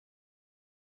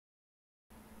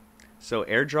So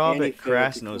airdrop And he at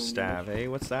failed to Krasnostav, eh?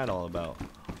 What's that all about?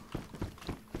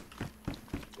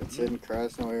 It's in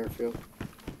Krasnostav Airfield.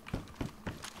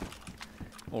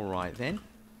 Alright then.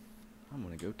 I'm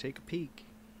gonna go take a peek.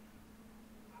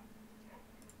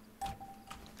 So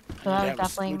that was You have a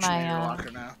definitely solution in your my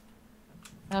locker now.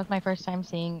 that was my first time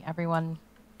seeing everyone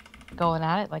going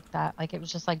at it like that. Like it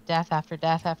was just like death after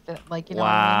death after, like, you know what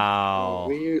I mean? Wow.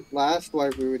 We last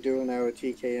wipe we were doing that with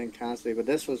TK and constantly, but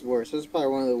this was worse. This is probably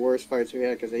one of the worst fights we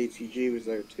had because ATG was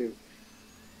there too.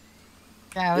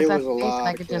 Yeah, It at was the a base and I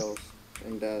lot of could kills just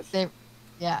and deaths.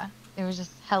 yeah. It was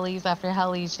just helis after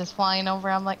helis just flying over.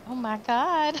 I'm like, oh my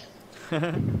god.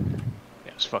 Yeah,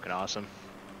 it's fucking awesome.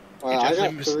 Well, I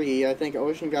got 3. I think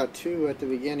Ocean got 2 at the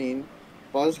beginning.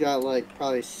 Buzz got like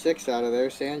probably 6 out of there.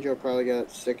 Sandro probably got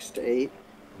 6 to 8.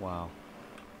 Wow.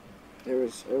 It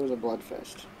was a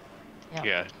bloodfest. Yep.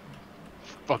 Yeah.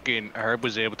 Fucking Herb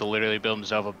was able to literally build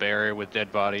himself a barrier with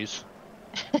dead bodies.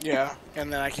 Yeah,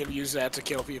 and then I could use that to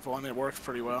kill people, and it worked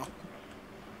pretty well.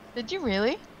 Did you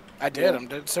really? I did. Yeah. I'm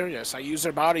dead serious. I used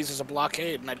their bodies as a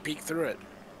blockade, and I'd peek through it.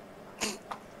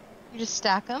 You just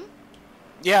stack them?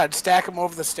 Yeah, I'd stack them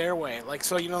over the stairway. Like,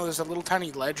 so, you know, there's a little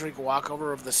tiny ledge where you can walk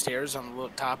over the stairs on the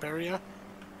little top area.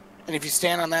 And if you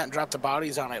stand on that and drop the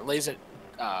bodies on it, it lays it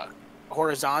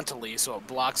horizontally so it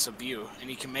blocks the view. And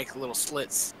you can make little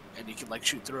slits, and you can, like,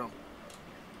 shoot through them.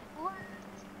 What?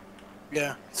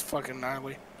 Yeah, it's fucking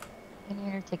gnarly. Can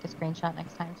you take a screenshot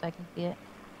next time so I can see it?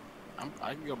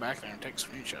 I can go back there and take a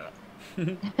screenshot.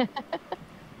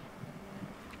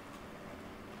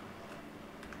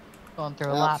 Going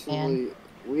through a lot, man. Absolutely.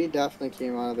 We definitely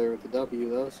came out of there with the W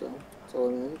though, so that's all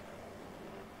I mean.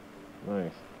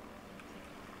 Nice.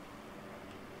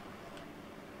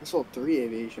 I sold 3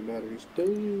 aviation batteries.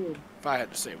 Damn. If I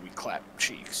had to say, we clap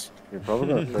cheeks. You're probably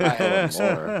gonna put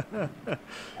more.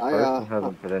 I Carson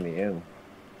hasn't put any in.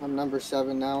 I'm number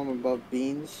 7 now. I'm above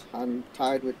Beans. I'm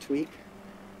tied with Tweak.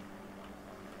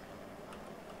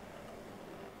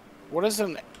 What is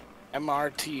an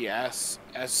MRTS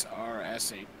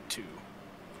SRSA2?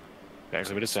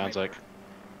 Actually, what it sounds like.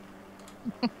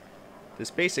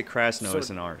 This basic Krasno So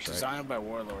isn't ours, right? Designed by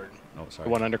Warlord. Oh, sorry. The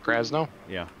one under Krasno?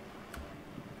 Yeah.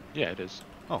 Yeah, it is.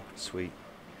 Oh, sweet.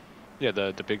 Yeah,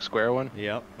 the big square one?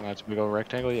 Yep. Oh, that's a big old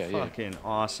rectangle? Yeah, yeah. Fucking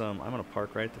awesome. I'm gonna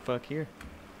park right the fuck here.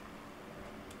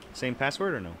 Same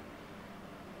password or no?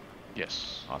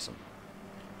 Yes. Awesome.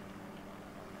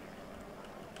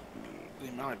 The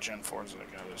amount of Gen 4s that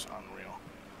I got is unreal.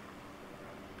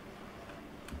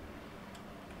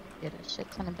 Did a shit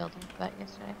ton of building for that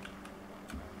yesterday.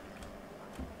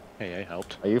 Hey, I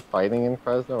helped. Are you fighting in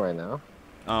Fresno right now?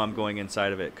 I'm going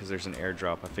inside of it because there's an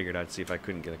airdrop. I figured I'd see if I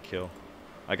couldn't get a kill.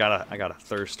 I got a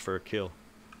thirst for a kill.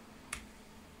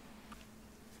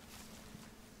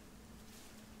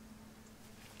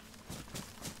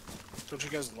 Don't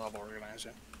you guys love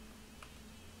organizing?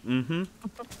 Mm-hmm.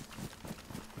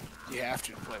 You have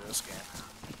to play this game.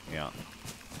 Yeah.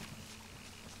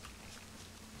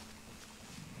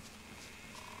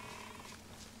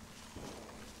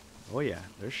 Oh yeah,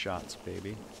 there's shots,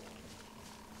 baby.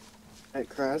 At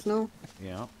Krasno?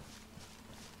 Yeah.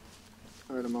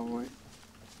 Alright, I'm on my way.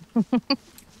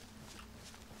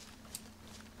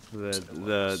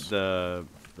 The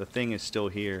thing is still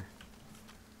here.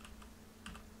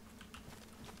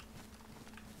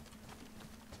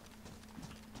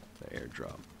 The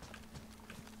airdrop.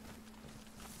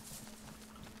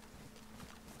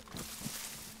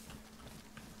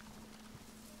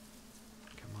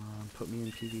 Come on, put me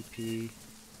in PvP.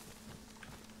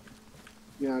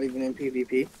 You're not even in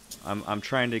PvP? I'm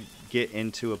trying to get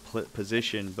into a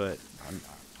position, but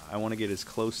I want to get as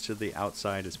close to the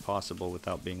outside as possible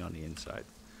without being on the inside.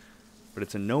 But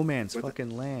it's a no man's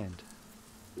fucking land.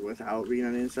 Without being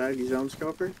on the inside, you zone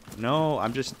scoper? No,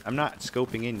 I'm not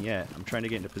scoping in yet. I'm trying to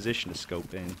get into position to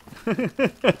scope in.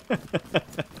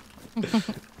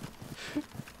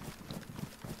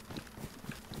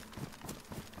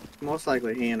 Most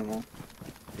likely Hannibal.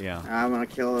 Yeah. I'm gonna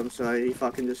kill him, so he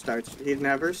fucking just starts. He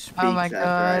never speaks Oh my after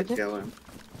I God. kill him.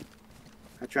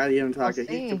 I tried to get him talking.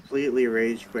 We'll He see. completely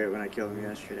rage quit when I killed him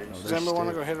yesterday. Oh, Does anybody want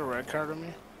to go hit a red card on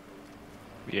me?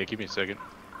 Yeah, give me a second.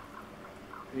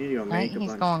 I need to go Right? make a He's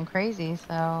bunch. going crazy,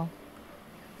 so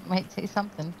might say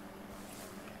something.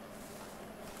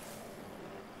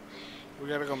 We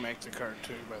gotta go make the card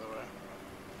too, by the way.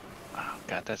 Oh,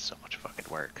 God, that's so much fucking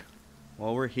work.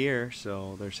 Well, we're here,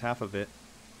 so there's half of it.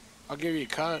 I'll give you a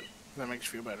cut. If that makes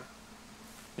you feel better.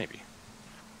 Maybe.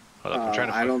 Hold up, I'm trying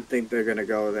to I don't think they're gonna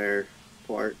go there,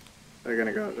 Port. They're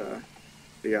gonna go to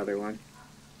the other one.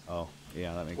 Oh,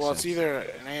 yeah, that makes Well, sense. it's either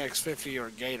an AX-50 or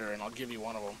a Gator, and I'll give you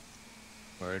one of them.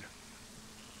 Word.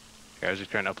 I was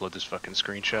just trying to upload this fucking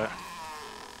screenshot.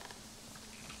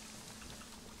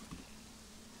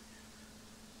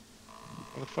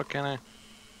 Where the fuck can I?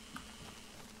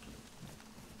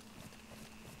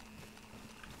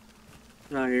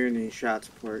 Not hearing any shot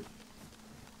support.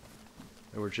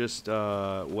 They were just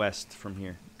west from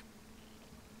here.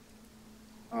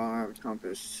 Oh, I have a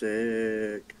compass.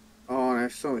 Sick. Oh, and I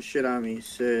have so much shit on me.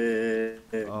 Sick.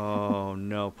 Oh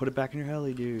no! Put it back in your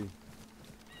heli, dude.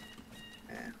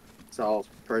 Yeah, it's all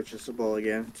purchasable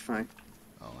again. It's fine.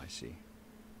 Oh, I see.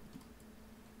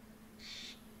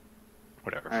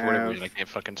 Whatever. For I whatever have- reason, I can't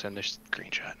fucking send this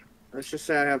screenshot. Let's just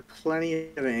say I have plenty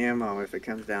of ammo if it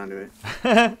comes down to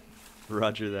it.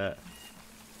 Roger that.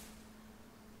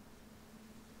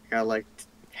 Got like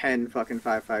 10 fucking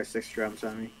 5.56 drums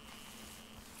on me.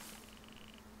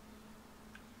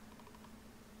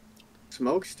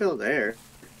 Smoke's still there.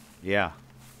 Yeah.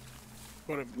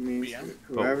 What a I mean, BM.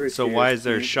 whoever's So here why is is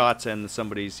there me. shots and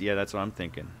somebody's? Yeah, that's what I'm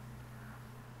thinking.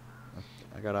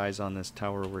 I got eyes on this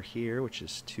tower over here, which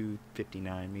is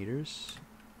 259 meters.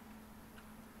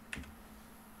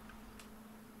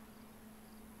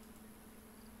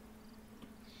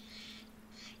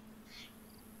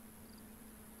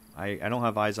 I don't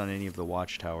have eyes on any of the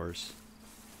watchtowers.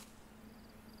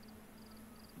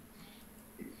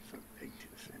 Fuck, pig to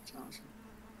the fence, awesome.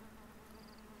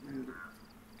 And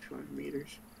 200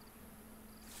 meters.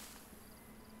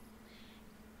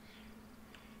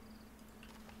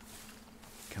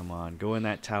 Come on, go in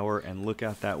that tower and look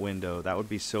out that window. That would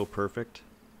be so perfect.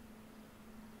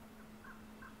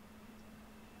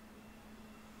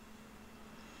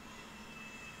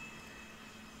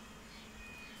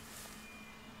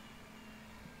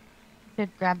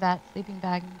 Should grab that sleeping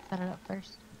bag and set it up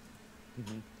first.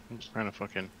 I'm just trying to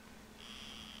fucking.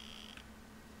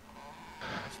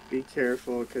 Just be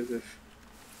careful, because if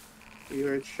you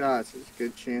heard shots, there's a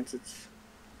good chance it's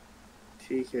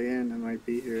TKN that might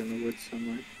be here in the woods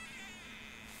somewhere.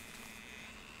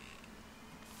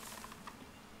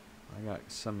 I got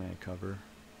some cover.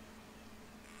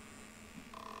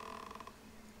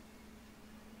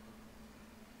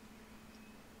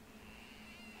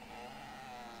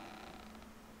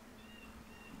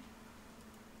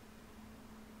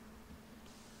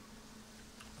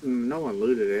 No one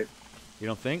looted it. You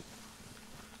don't think?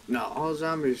 No, all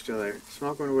zombies are still there.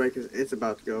 Smoke went away because it's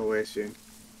about to go away soon.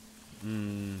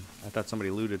 I thought somebody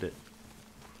looted it.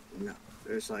 No,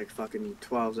 there's like fucking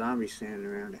 12 zombies standing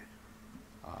around it.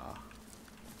 Ah.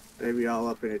 They'd be all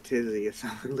up in a tizzy if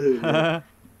someone looted it.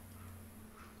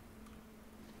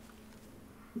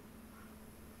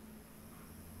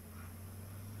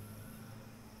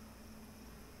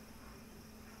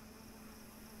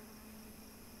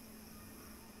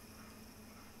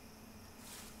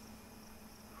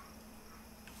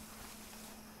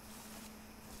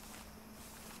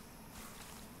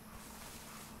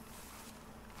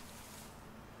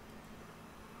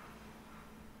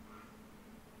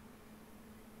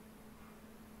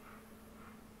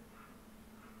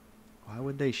 Why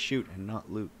would they shoot and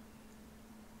not loot?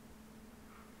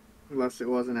 Unless it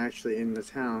wasn't actually in the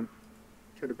town.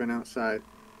 Could have been outside.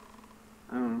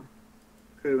 I don't know.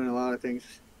 Could have been a lot of things.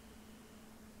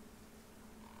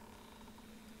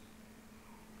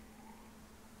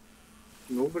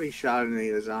 Nobody shot any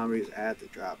of the zombies at the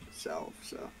drop itself,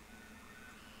 so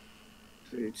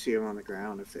you'd see them on the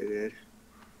ground if they did.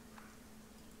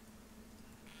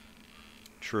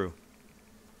 True.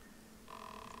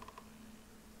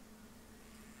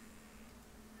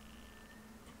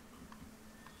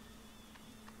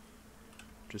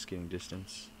 Just getting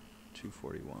distance.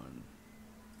 241.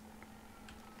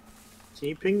 Can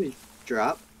you ping the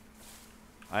drop?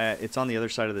 It's on the other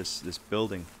side of this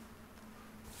building.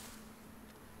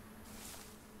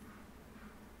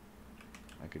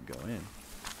 I could go in.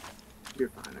 You're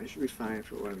fine. I should be fine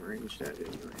for what I'm ranged at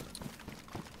anyway.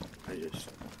 I just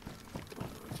don't know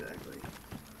exactly.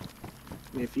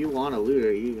 I mean, if you want to loot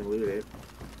it, you can loot it.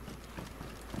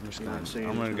 I'm just You know what I'm saying?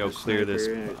 I'm gonna There's go no clear this.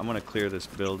 sniper in it. I'm gonna clear this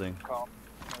building. Call.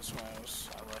 That's why I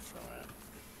left from it.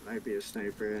 Might be a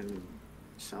sniper in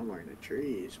somewhere in the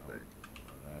trees, but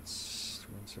That's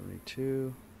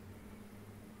 172.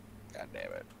 God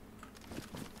damn it.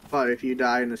 if you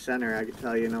die in the center, I can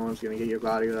tell you no one's gonna get your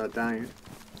body without dying.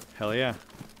 Hell yeah.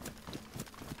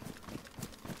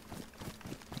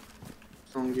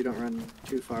 As long as you don't run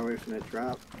too far away from that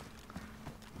drop.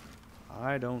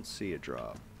 I don't see a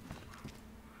drop.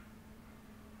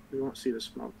 You won't see the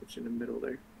smoke that's in the middle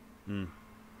there. Hmm.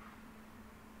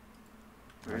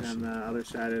 Right I on see. the other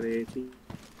side of the AT.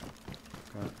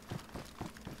 Okay.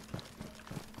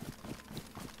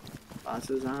 Lots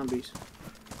of zombies.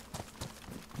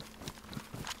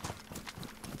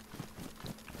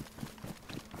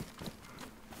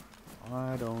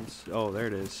 I don't. Oh, there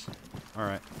it is. All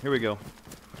right, here we go.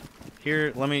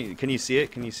 Here, let me. Can you see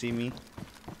it? Can you see me?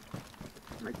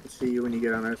 I can see you when you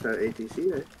get on our side of ATC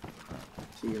there.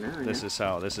 See you now. This is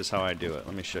how. This is how I do it.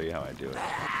 Let me show you how I do it.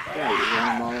 Yeah, you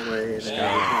run them all the way. And then you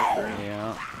pass around.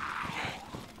 Yeah.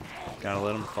 Gotta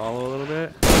let them follow a little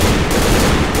bit.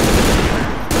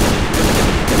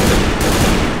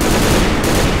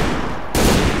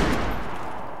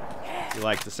 You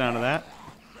like the sound of that?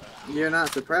 You're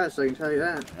not suppressed, I can tell you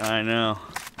that. I know.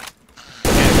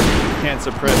 Can't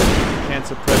suppress it. Can't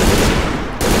suppress it.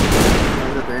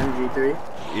 Was it the MG3?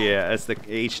 Yeah, that's the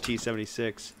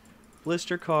HT76.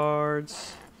 Blister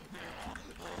cards.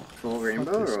 Full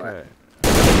rainbow or what?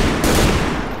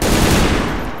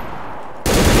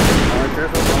 Oh, if there's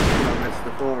a bunch of them, it's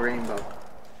the full rainbow.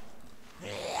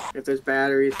 If there's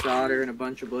batteries, solder, and a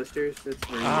bunch of blisters, it's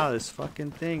rainbow. Ah, this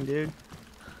fucking thing, dude.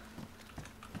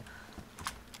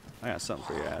 I got something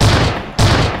for your ass.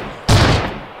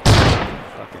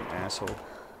 Fucking asshole.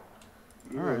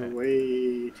 You're Alright.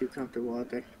 way too comfortable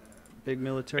out there. Big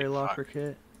military Big locker fuck.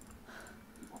 kit.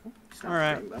 It's not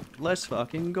Alright, rainbow. let's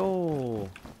fucking go.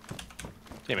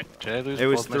 Damn it, did I lose It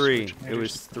was both my 3. switch It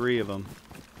was meters? 3 of them.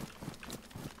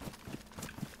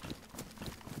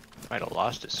 Might have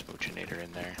lost a smoochinator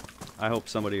in there. I hope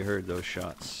somebody heard those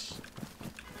shots.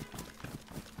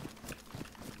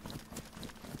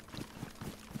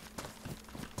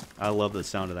 I love the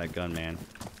sound of that gun, man.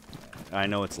 I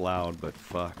know it's loud, but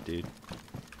fuck, dude.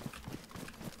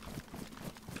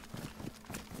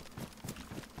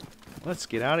 Let's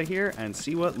get out of here and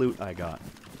see what loot I got.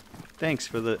 Thanks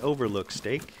for the overlook,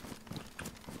 Steak.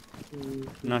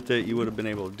 Not that you would have been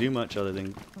able to do much other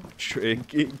than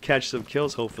catch some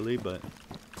kills, hopefully, but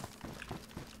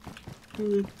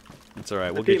it's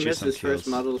alright. We'll If he get you missed some his kills. first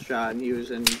muzzle shot and he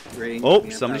was in range. Oh, yeah,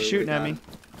 somebody's probably shooting at got me. him.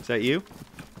 Is that you?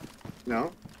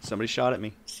 No, Somebody shot at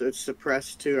me. so it's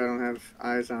suppressed too. I don't have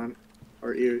eyes on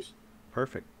or ears.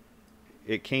 Perfect.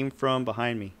 It came from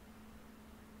behind me.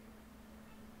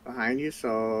 Behind you,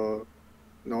 so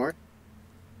north.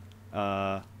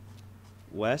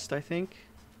 West, I think.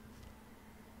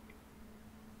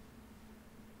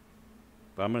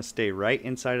 But I'm gonna stay right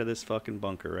inside of this fucking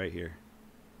bunker right here.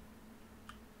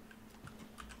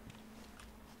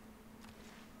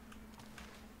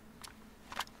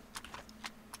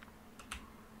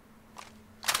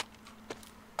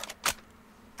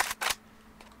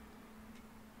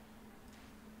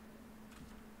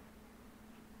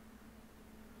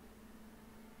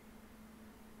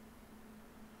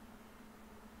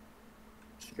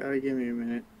 Just gotta give me a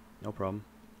minute. No problem.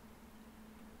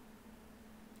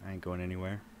 I ain't going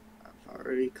anywhere. I've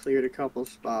already cleared a couple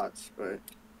spots, but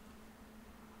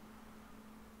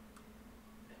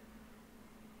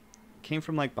Came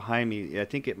from like behind me. I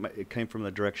think it came from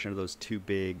the direction of those 2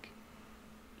 big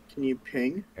can you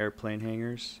ping? airplane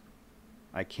hangars.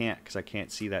 I can't because I can't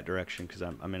see that direction because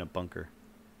I'm in a bunker.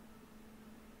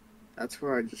 That's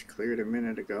where I just cleared a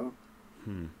minute ago.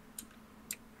 Hmm.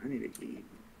 I need to eat.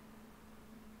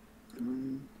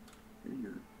 Hang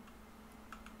on.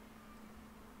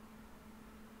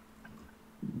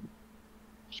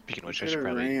 Speaking of which, I I should should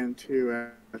have probably. ran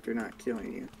too after not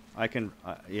killing you. I can.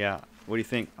 Yeah. What do you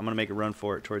think? I'm gonna make a run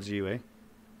for it towards you, eh?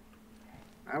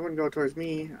 I wouldn't go towards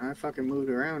me. I fucking moved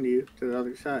around you to the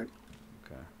other side.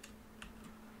 Okay.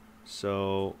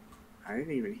 So, I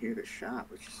didn't even hear the shot,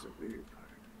 which is the weird part.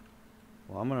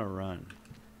 well, I'm gonna run.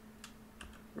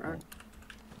 Right.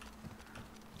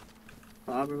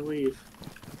 Bob and weave.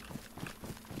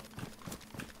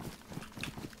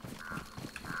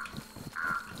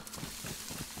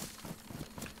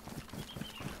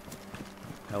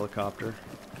 Helicopter.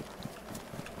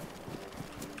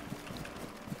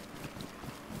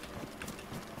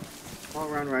 I'll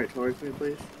run right towards me,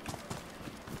 please.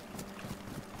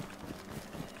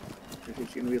 If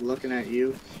he's gonna be looking at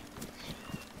you.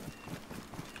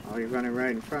 Oh, you're running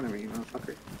right in front of me, you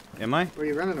motherfucker. Am I? Well,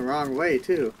 you're running the wrong way,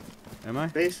 too. Am I?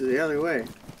 Base is the other way.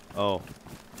 Oh.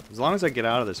 As long as I get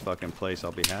out of this fucking place,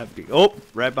 I'll be happy. Oh!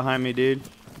 Right behind me, dude.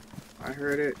 I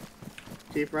heard it.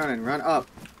 Keep running. Run up.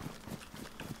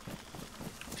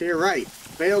 To your right.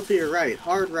 Bail to your right.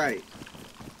 Hard right.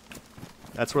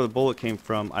 That's where the bullet came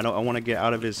from. I want to get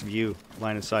out of his view,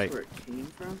 line of sight. That's where it came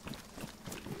from?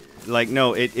 Like,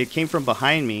 no, it came from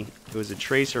behind me. It was a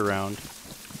tracer round.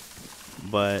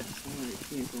 But Oh, it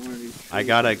came from one of these I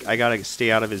trees. gotta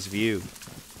stay out of his view.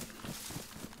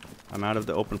 I'm out of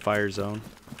the open fire zone.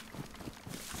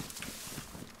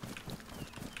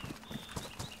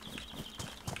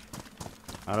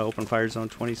 Out of open fire zone,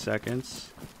 20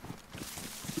 seconds.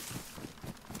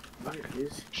 There it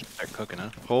is. Should start cooking, huh?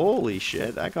 Holy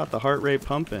shit, I got the heart rate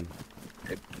pumping.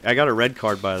 I got a red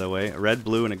card, by the way. A red,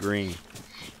 blue, and a green.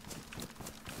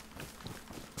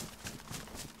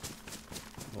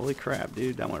 Holy crap,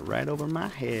 dude. That went right over my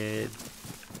head.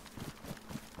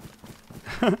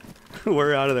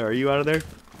 We're out of there. Are you out of there?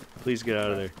 Please get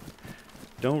out of there.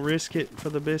 Don't risk it for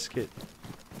the biscuit.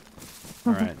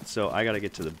 Alright, so I gotta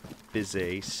get to the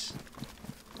business.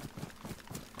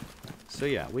 So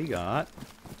yeah, we got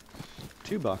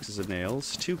 2 boxes of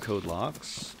nails, 2 code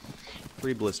locks,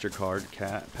 3 blister card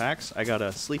packs. I got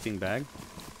a sleeping bag,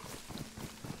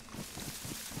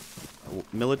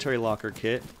 a military locker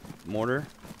kit, mortar,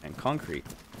 and concrete.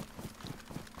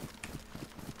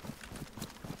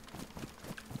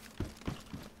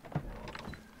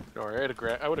 Sorry,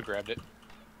 I would have grabbed it.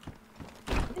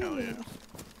 Oh yeah.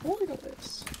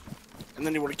 Borderless. And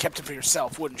then you would have kept it for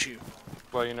yourself, wouldn't you?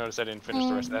 Well, you notice I didn't finish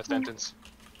the rest of that sentence.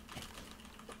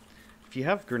 If you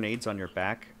have grenades on your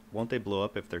back, won't they blow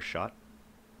up if they're shot?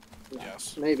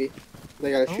 Yes. Maybe.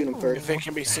 They gotta shoot him first. If it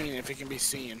can be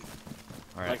seen,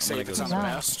 Alright, like say I'm if gonna it's go on this the way.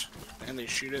 vest and they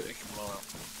shoot it, it can blow up.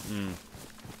 Mm.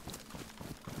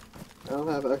 I don't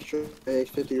have extra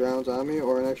AX-50 rounds on me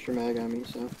or an extra mag on me,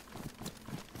 so.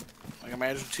 Like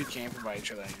imagine 2 camping by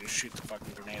each other and you just shoot the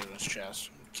fucking grenade in his chest,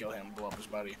 kill him, blow up his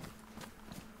buddy.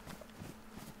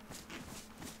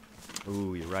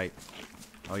 Ooh, you're right.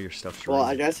 All your stuff's Well, I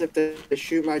right. guess if they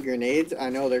shoot my grenades, I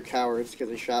know they're cowards because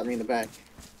they shot me in the back.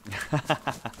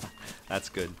 That's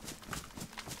good.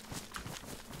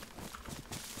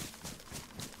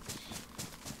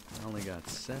 I only got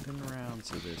 7 rounds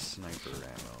of this sniper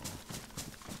ammo.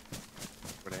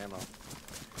 What ammo?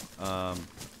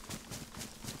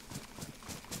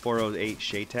 408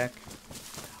 Shaytek.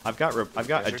 I've got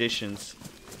Desert? additions.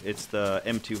 It's the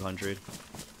M200,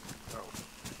 Oh,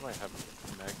 I might have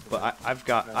a mag. but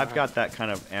I've got that kind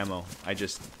of ammo. I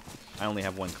only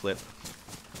have 1 clip.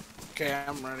 Okay,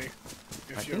 I'm ready.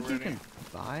 I If you're think you ready. can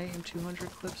buy M200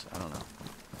 clips. I don't know.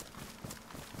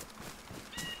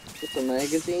 It's a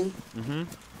magazine. Mm-hmm.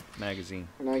 Magazine.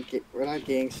 We're not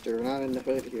gangster. We're not in the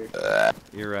hood here.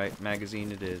 You're right.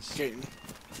 Magazine it is. Okay,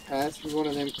 Pass me one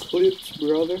of them clips,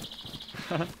 brother.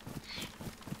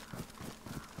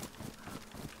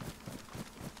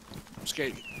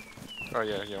 skate. Oh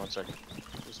yeah, 1 second.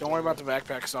 Don't worry about the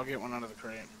backpack, cause I'll get one out of the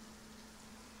crate.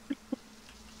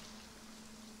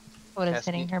 What is Pass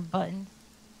hitting me. her button?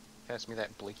 Pass me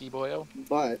that blicky boyo.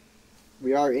 But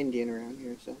we are Indian around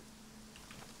here, so.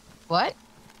 What?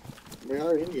 We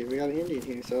are Indian. We got an Indian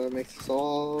here, so it makes us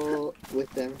all with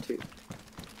them too.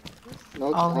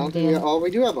 No, All I don't think Indian. we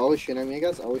do have ocean. I mean, I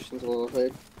guess ocean's a little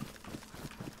hood.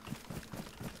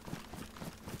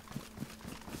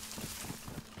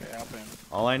 Okay, I'll pin.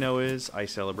 All I know is I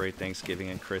celebrate Thanksgiving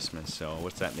and Christmas. So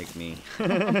what's that make me?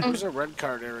 Where's the red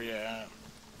card area at?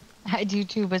 I do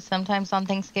too, but sometimes on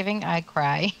Thanksgiving I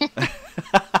cry.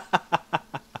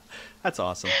 That's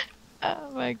awesome.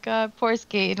 Oh my god, poor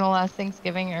Skate. In the last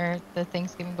Thanksgiving or the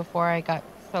Thanksgiving before, I got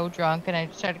so drunk and I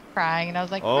just started crying and I was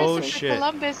like, Oh, Christopher shit.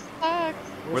 Columbus sucks.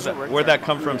 Where'd that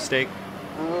come from, Steak?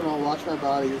 I don't know. Watch my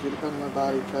body. Usually depend on my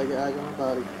body. Try to get eyes on my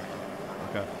body.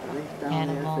 Okay. I think it's down the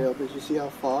Animal. airfield. Did you see how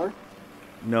far?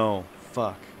 No.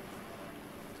 Fuck.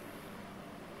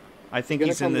 I think You're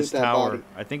he's gonna in come this loot that tower. body.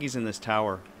 I think he's in this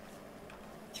tower.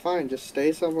 It's fine. Just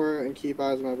stay somewhere and keep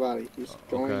eyes on my body. He's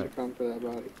going Okay. to come for that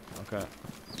body. Okay.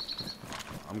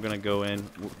 I'm gonna go in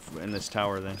this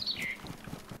tower then.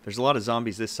 There's a lot of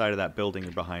zombies this side of that building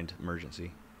behind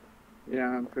emergency. Yeah,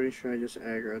 I'm pretty sure I just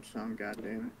aggroed some.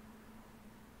 Goddamn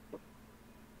it.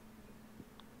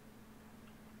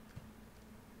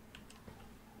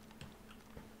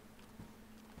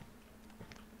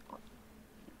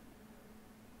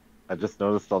 I just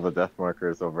noticed all the death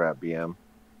markers over at BM.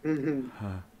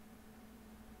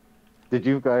 Did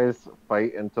you guys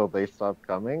fight until they stopped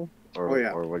coming? Or, Oh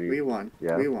yeah, or what do you? we won.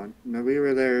 Yeah. We won. No, we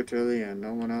were there till the end.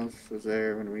 No one else was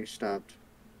there when we stopped.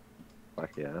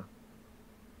 Fuck yeah.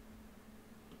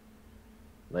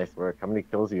 Nice work. How many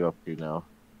kills are you up to now?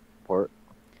 Port?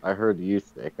 I heard you,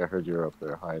 Steak. I heard you were up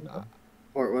there high now.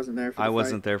 Port wasn't there for the I fight.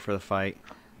 wasn't there for the fight,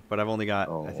 but I've only got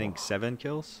I think Oh. 7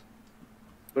 kills.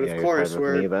 But Yeah, of you're course, tied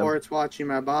with me where then. Port's watching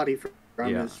my body from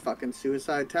Yeah. his fucking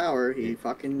suicide tower, he Yeah.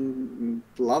 fucking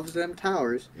loves them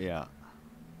towers. Yeah.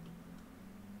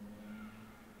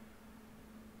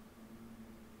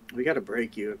 We gotta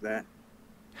break you of that.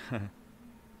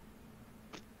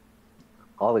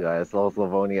 All the guys, those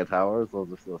Livonia towers,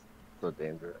 those are so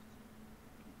dangerous.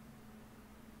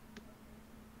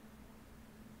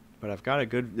 But I've got a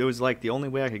good. It was like the only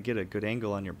way I could get a good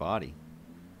angle on your body.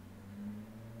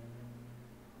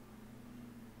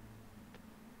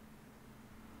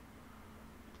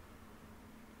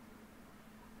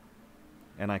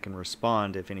 and I can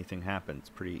respond if anything happens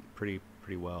pretty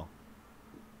well.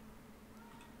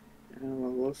 Yeah,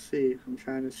 well, we'll see. I'm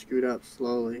trying to scoot up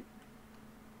slowly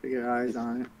to get eyes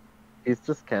on it. He's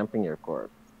just camping your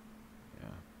corpse.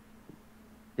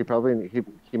 Yeah.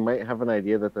 He might have an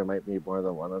idea that there might be more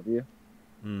than one of you.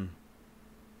 Hmm.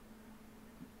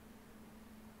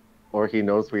 Or he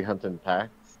knows we hunt in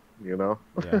packs, you know?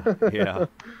 Yeah. Yeah.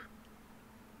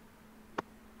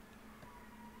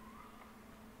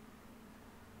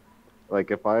 Like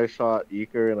if I shot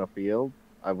Eker in a field,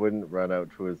 I wouldn't run out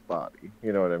to his body.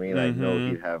 You know what I mean? I know Mhm.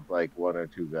 he'd have like one or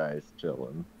two guys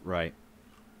chilling. Right.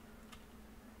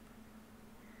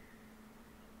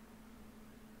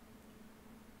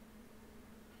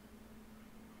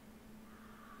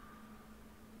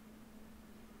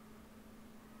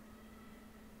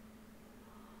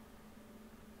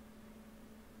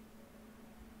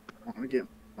 I want to get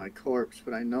my corpse,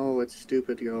 but I know it's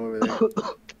stupid to go over there.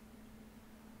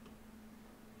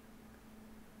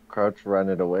 Crouch, run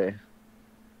it away.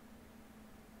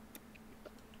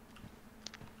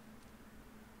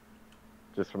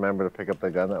 Just remember to pick up the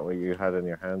gun that way you had in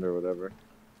your hand or whatever.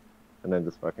 And then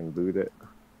just fucking boot it.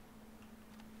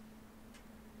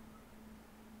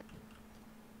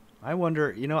 I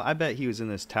wonder, you know, I bet he was in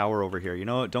this tower over here. You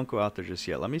know what? Don't go out there just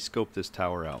yet. Let me scope this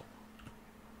tower out.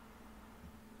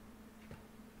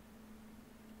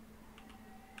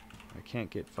 I can't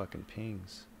get fucking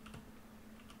pings.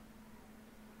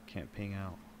 Can't ping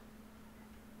out.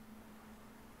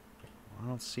 I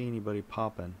don't see anybody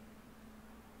popping.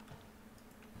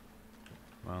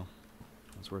 Well,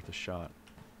 that's worth a shot.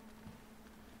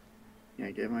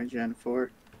 Yeah, get my Gen 4.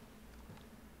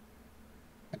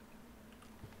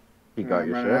 You got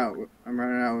your shit? I'm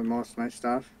running out with most of my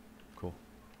stuff. Cool.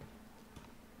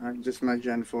 Just my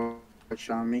Gen 4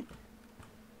 on me.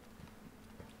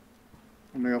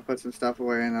 I'm gonna go put some stuff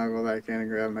away and I'll go back in and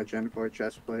grab my Gen 4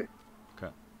 chest plate.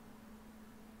 Okay.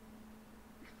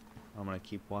 I'm gonna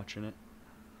keep watching it.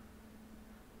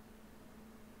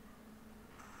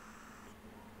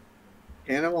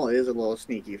 Animal is a little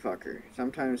sneaky fucker.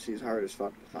 Sometimes he's hard as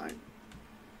fuck to find.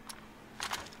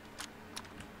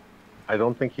 I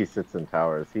don't think he sits in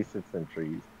towers. He sits in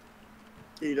trees.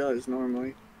 He does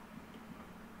normally.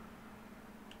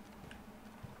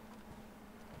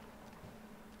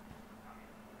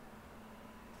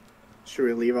 Should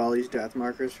we leave all these death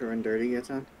markers for when Dirty gets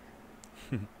on?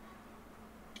 Just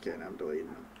kidding, I'm deleting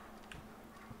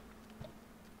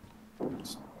them.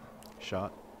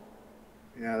 Shot.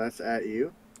 Yeah, that's at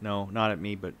you. No, not at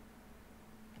me, but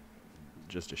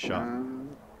just a shot.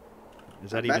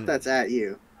 Is that I even? bet that's at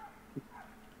you.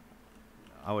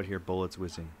 I would hear bullets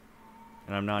whizzing,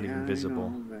 and I'm not Yeah, even I visible.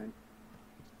 know,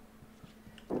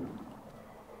 but...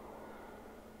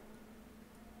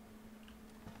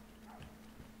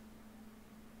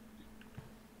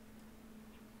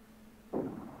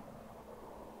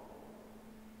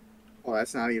 Well,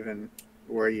 that's not even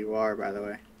where you are, by the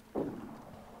way.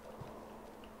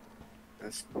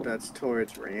 That's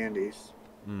towards Randy's.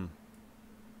 Hmm.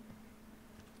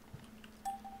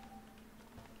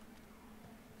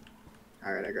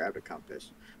 All right, I grabbed a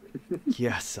compass.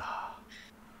 Yes.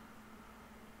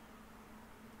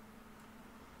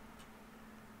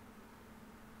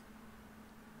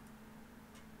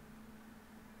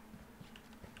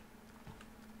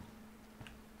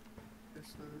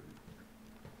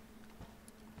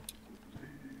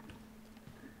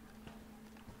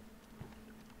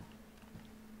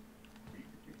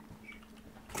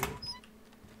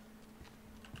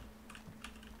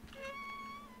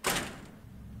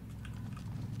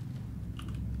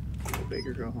 Go big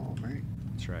or go home, right?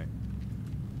 That's right.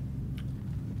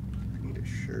 I need a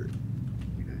shirt.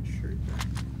 I need that shirt back.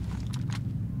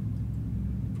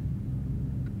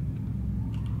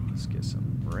 Let's get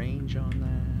some range on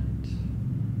that.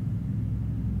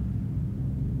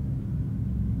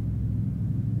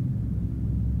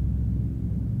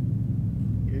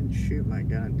 He didn't shoot my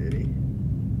gun, did he?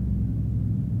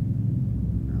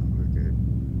 No, we're good.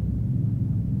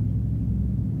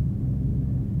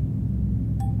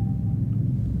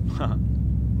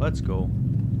 Let's go.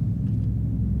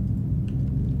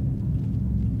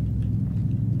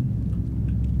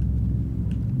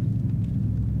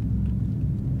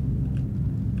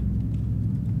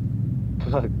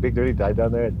 Big Dirty died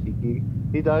down there at Tiki.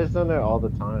 He dies down there all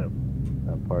the time.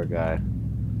 That poor guy.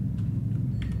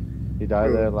 He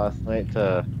died Who? there last night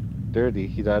to Dirty.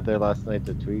 He died there last night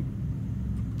to Tweak.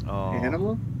 Oh.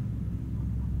 Animal?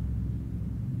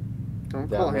 Don't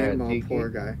Down call there at him a Tiki? poor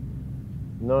guy.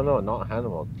 No, not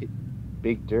Hannibal.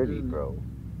 Big Dirty, Mm. bro.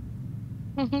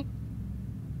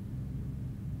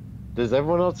 Does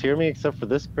everyone else hear me except for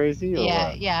this crazy or Yeah,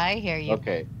 what? yeah, I hear you.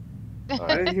 Okay. All I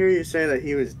right. didn't hear you say that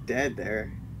he was dead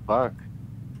there. Fuck.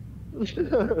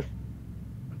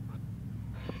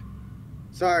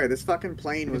 Sorry, this fucking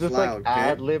plane You're was just like loud, okay?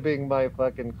 ad-libbing my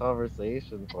fucking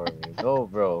conversation for me. No,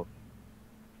 bro.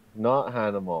 Not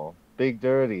Hannibal. Big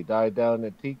Dirty died down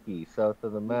at Tiki, south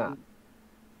of the map.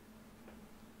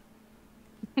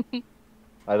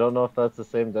 I don't know if that's the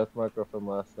same death marker from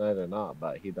last night or not,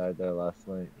 but he died there last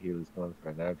night. He was going for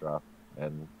an airdrop,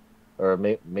 and or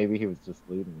maybe he was just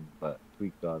looting, but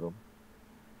Tweak got him.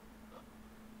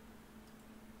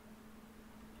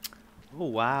 Oh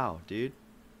wow, dude.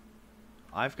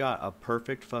 I've got a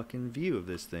perfect fucking view of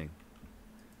this thing.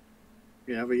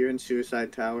 Yeah, but you're in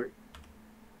Suicide Tower.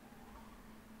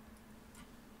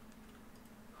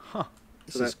 Huh.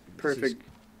 So that perfect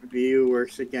view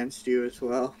works against you as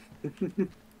well.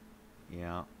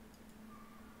 Yeah.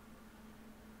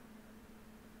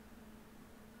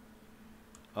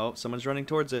 Oh, someone's running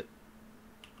towards it.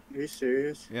 Are you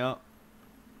serious? Yeah.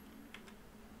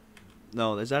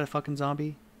 No, is that a fucking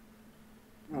zombie?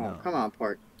 Oh, No. come on,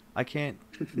 Park. I can't.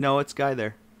 No, it's guy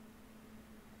there.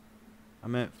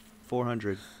 I'm at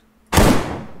 400.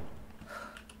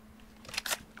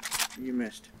 You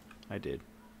missed. I did.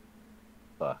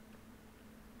 Fuck.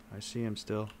 I see him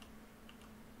still.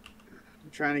 I'm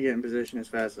trying to get in position as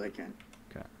fast as I can.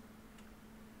 Okay.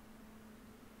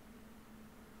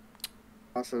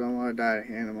 Also, don't want to die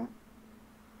to animal.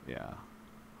 Yeah.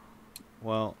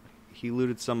 Well, he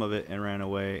looted some of it and ran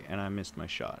away, and I missed my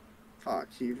shot. Fuck,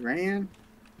 he ran?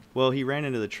 Well, he ran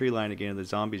into the tree line again, and the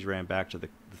zombies ran back to the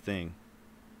thing.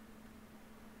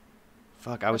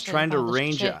 Fuck, I was Okay, trying to all the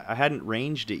range it. shit. I hadn't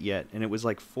ranged it yet, and it was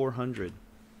like 400.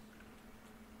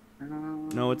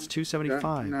 No, it's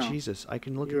 275. No. Jesus, I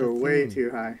can look You at the were thing. way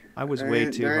too high. I was way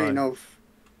too there high. Ain't no,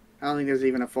 I don't think there's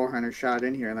even a 400 shot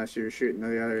in here unless you're shooting to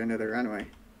the other end of the runway.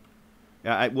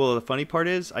 Yeah, well, the funny part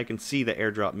is I can see the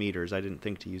airdrop meters. I didn't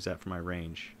think to use that for my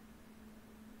range.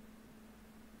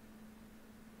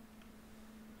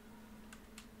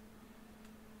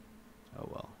 Oh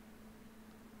well.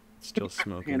 It's still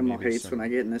smoking. Animal maybe hates when I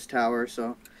get in this tower, so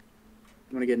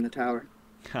I'm gonna get in the tower.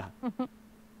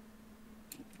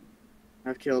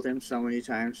 I've killed him so many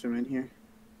times from in here.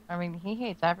 I mean, he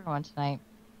hates everyone tonight.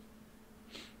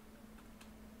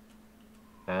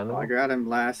 Animal? Well, I got him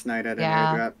last night at an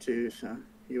Yeah. airdrop too, so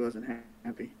he wasn't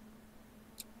happy.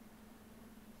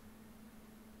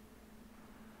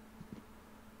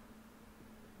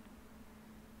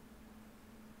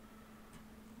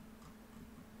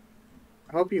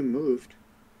 I hope you moved.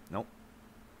 Nope.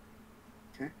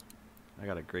 Okay. I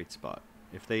got a great spot.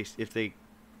 If they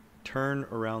turn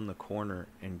around the corner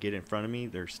and get in front of me,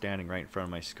 they're standing right in front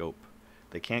of my scope.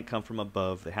 They can't come from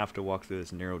above. They have to walk through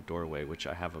this narrow doorway, which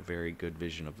I have a very good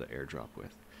vision of the airdrop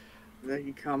with. They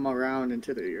can come around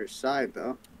into your side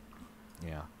though.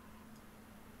 Yeah.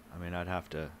 I mean, I'd have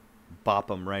to bop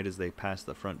them right as they pass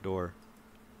the front door.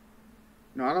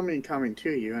 No, I don't mean coming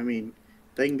to you. I mean,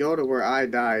 they can go to where I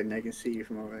died and they can see you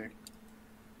from over there.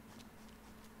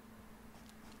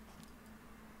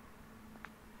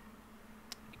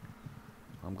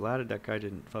 I'm glad that guy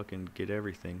didn't fucking get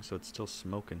everything, so it's still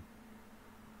smoking.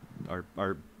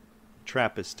 Our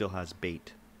trap still has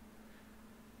bait.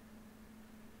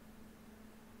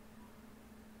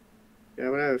 Yeah,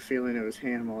 but I have a feeling it was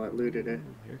Hannibal that looted it.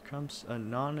 Ooh, here comes a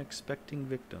non-expecting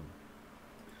victim.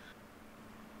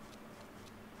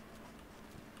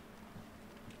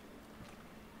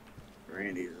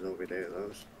 Randy's is over there,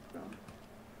 though. So.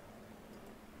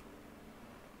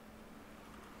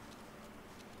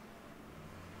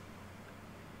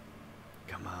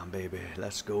 Come on, baby,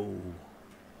 let's go.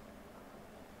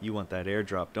 You want that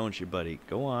airdrop, don't you, buddy?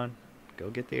 Go on. Go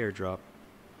get the airdrop.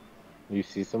 You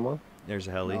see someone? There's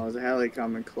a heli. Oh, there's a heli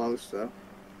coming close, though.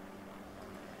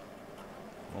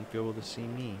 Won't be able to see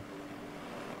me.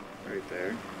 Right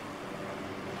there.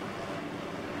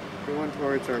 Going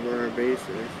towards where our base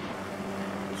is.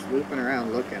 Just looping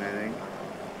around looking, I think.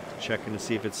 Checking to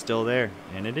see if it's still there.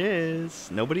 And it is.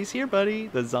 Nobody's here, buddy.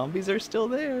 The zombies are still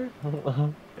there.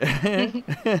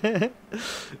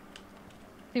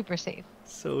 Super safe.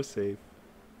 So safe.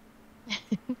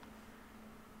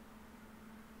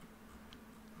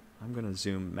 I'm gonna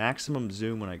zoom. Maximum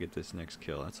zoom when I get this next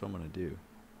kill. That's what I'm gonna do.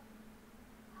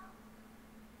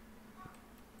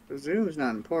 The zoom's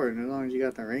not important as long as you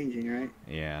got the ranging right.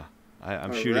 Yeah.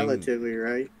 I'm Or shooting. relatively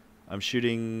right. I'm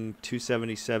shooting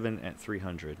 277 at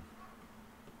 300.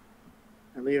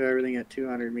 I leave everything at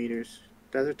 200 meters.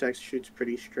 Desert Tech shoots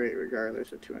pretty straight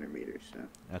regardless of 200 meters, so.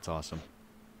 That's awesome.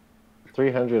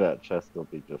 300 at chest will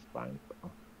be just fine. So.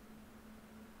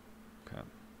 Okay.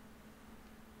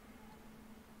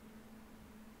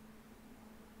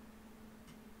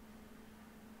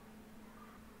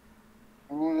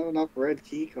 red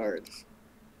key cards.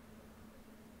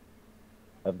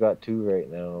 I've got 2 right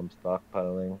now. I'm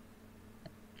stockpiling.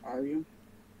 Are you?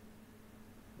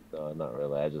 No, not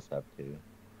really. I just have 2.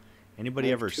 Anybody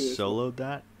I have ever 2 as well. soloed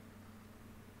that?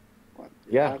 What?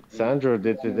 Yeah, Sandro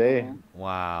did today.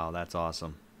 Wow, that's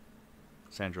awesome.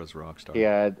 Sandro's a rock star. He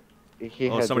had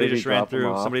Somebody Ruby just ran drop him through.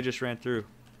 off. Somebody just ran through.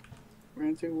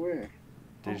 Ran through where?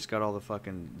 They just got all the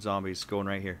fucking zombies going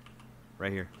right here.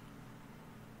 Right here.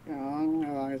 Yeah, I don't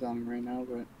have eyes on him right now,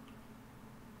 but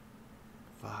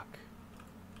Fuck.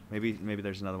 Maybe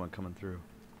there's another one coming through.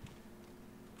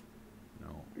 No.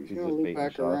 he's He's gonna just loop making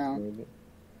back shots, around. maybe.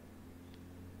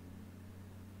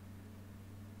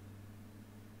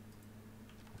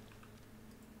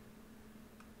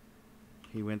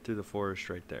 He went through the forest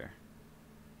right there.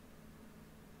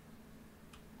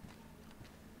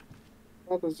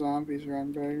 All the zombies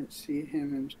run, but I didn't see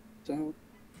him himself.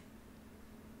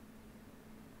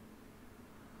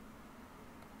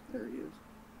 There he is.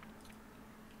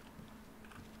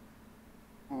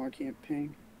 Oh, I can't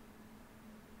ping.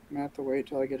 I'm gonna have to wait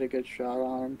till I get a good shot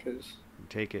on him, because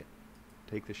Take it.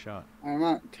 Take the shot. I'm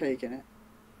not taking it.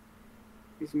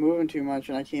 He's moving too much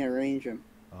and I can't range him.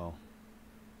 Oh.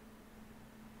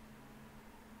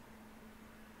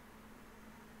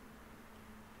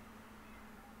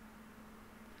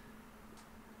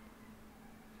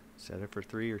 Set it for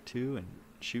 3 or 2 and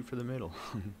shoot for the middle.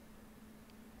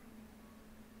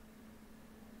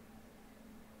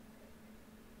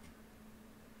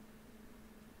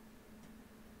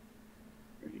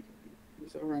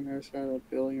 He's over on the other side of the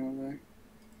building over there.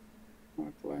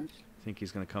 Northwest. Think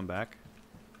he's gonna come back?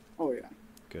 Oh yeah.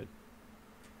 Good.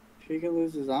 If he can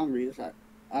lose the zombies, I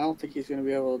don't think he's gonna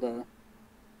be able to.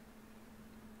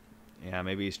 Yeah,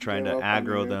 maybe he's trying to Give up on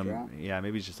the aggro them. airdrop. Yeah,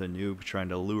 maybe he's just a noob trying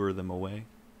to lure them away.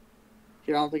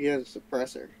 I don't think he has a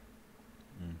suppressor.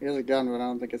 Mm. He has a gun, but I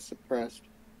don't think it's suppressed.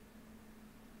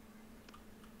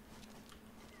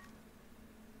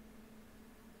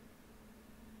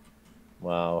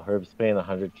 Wow, Herb's paying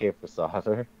 100K for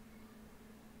solder.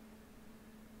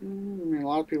 I mean, a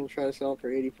lot of people try to sell for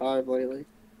 85 lately.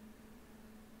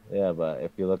 Yeah, but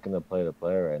if you're looking to play the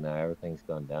player right now, everything's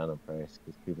gone down in price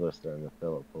because people are starting to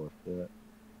fill up close to it.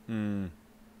 Hmm.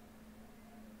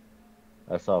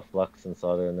 I saw Flux and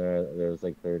solder in there. There was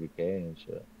like 30K and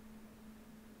shit.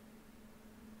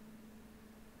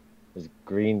 There's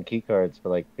green key cards for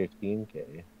like 15K.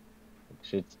 Like,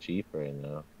 shit's cheap right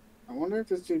now. I wonder if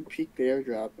this dude peeked the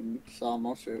airdrop and saw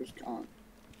most of it was gone.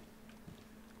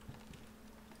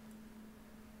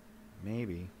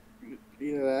 Maybe.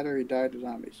 Either that or he died to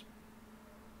zombies.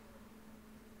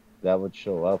 That would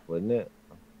show up, wouldn't it?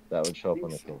 That would show up think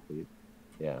on the so. complete.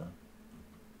 Yeah.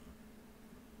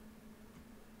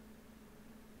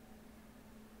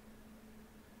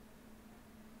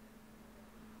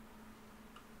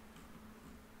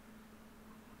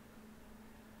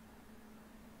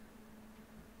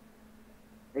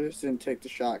 I just didn't take the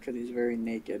shot because he's very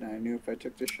naked. I knew if I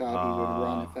took the shot, he would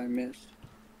run if I missed.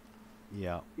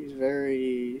 Yeah. He's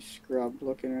very scrubbed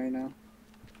looking right now.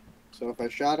 So if I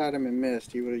shot at him and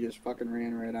missed, he would have just fucking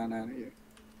ran right on out of here.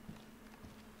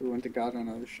 We wouldn't have got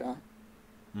another shot.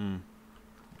 Hmm.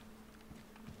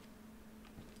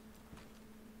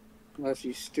 Unless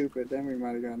he's stupid, then we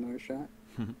might have got another shot.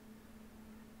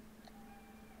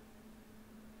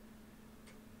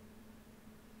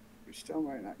 We still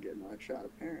might not get another shot,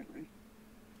 apparently.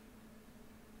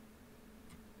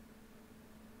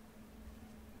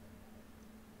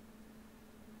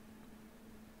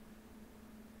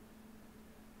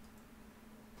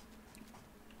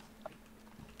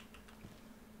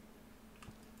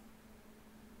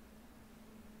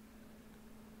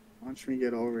 Watch me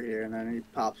get over here, and then he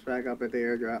pops back up at the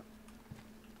airdrop.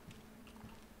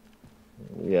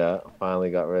 Yeah,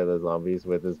 finally got rid of the zombies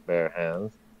with his bare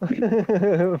hands.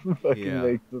 Fucking Yeah.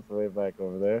 makes his way back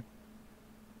over there.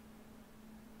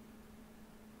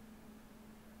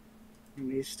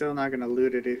 And he's still not gonna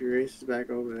loot it if he races back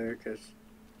over there, because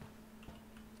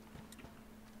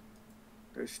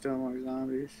there's still more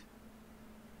zombies.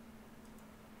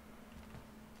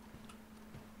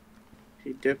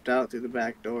 He dipped out through the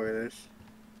back door. This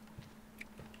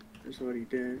is what he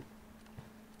did.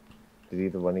 Did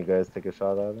either one of you guys take a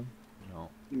shot at him? No.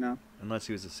 No, Unless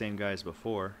he was the same guy as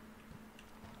before.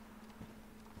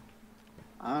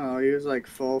 I don't know. He was like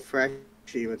full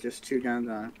freshy with just 2 guns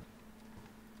on him.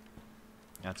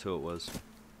 That's who it was.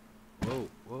 Whoa,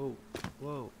 whoa,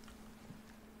 whoa.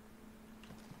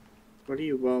 What are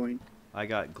you blowing? I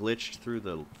got glitched through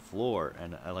the floor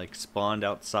and I like spawned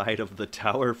outside of the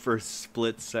tower for a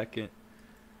split second.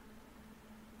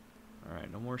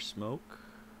 Alright, no more smoke.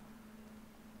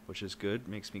 which is good.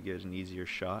 Makes me get an easier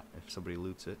shot if somebody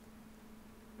loots it.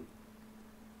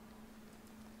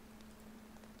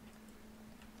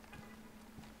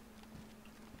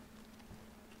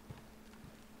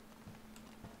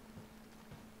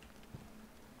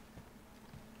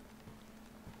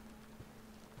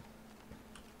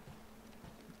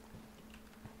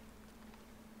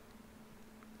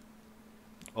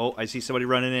 Oh, I see somebody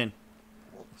running in.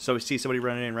 So I see somebody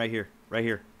running in right here. Right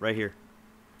here. Right here.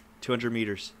 200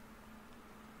 meters.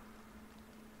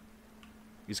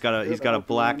 He's got a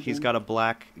black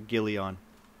ghillie on.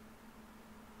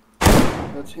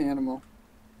 That's Hannibal.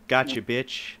 Gotcha,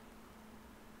 bitch.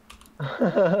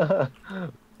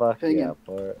 Fuck Ping yeah, him.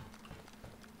 for it.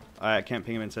 I can't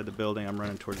ping him inside the building. I'm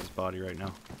running towards his body right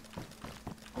now.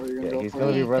 Or you're gonna Yeah, go he's for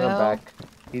gonna it? be running Go. back.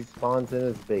 He spawns in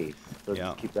his base, so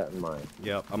Yeah. just keep that in mind.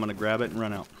 Yep, I'm gonna grab it and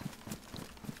run out.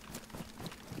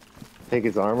 Take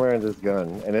his armor and his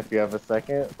gun, and if you have a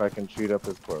second, if I can shoot up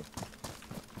his corpse.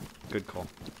 Good call.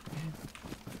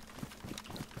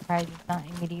 Surprised he's not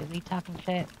immediately talking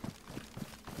shit.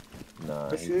 Nah,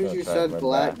 As he's soon as gonna you try to said run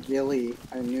Black back. Gilly,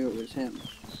 I knew it was him.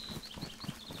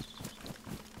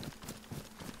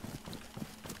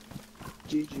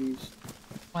 GG's.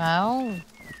 Wow.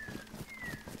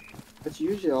 That's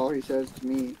usually all he says to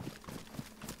me.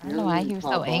 I don't know why he was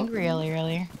so angry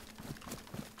earlier.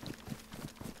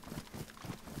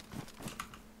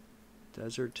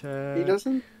 Desert tag. He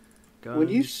doesn't. Guns. When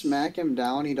you smack him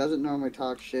down, he doesn't normally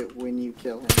talk shit when you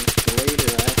kill him. It's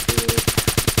later afterwards.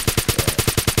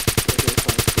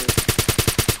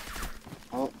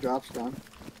 Oh, drop's gone.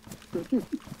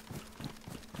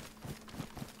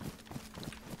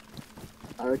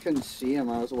 I couldn't see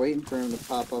him. I was waiting for him to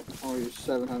pop up. Oh, he was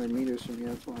 700 meters from me.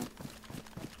 That's why.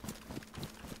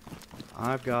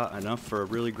 I've got enough for a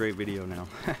really great video now.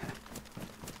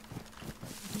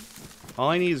 All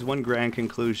I need is one grand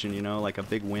conclusion, you know, like a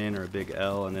big win or a big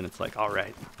L, and then it's like,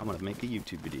 alright, I'm gonna make a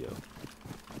YouTube video.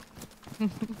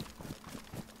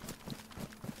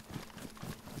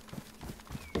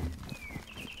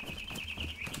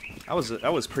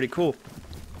 That was pretty cool.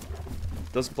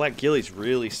 Those black ghillies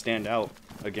really stand out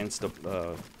against the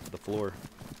floor.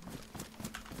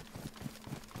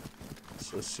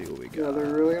 So let's see what we got. Yeah,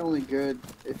 they're really only good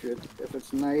if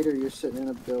it's night or you're sitting in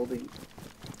a building.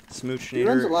 Smoochinator. He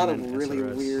runs a lot of and an really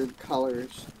SRS. weird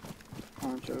colors.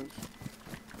 Ponchos.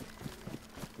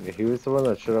 Yeah, he was the one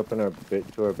that showed up in our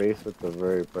base with the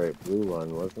very bright blue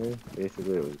one, wasn't he?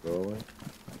 Basically, it was glowing.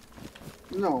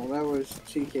 No, that was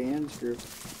TKN's group.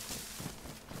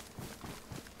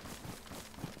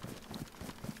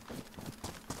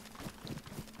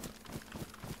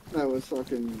 That was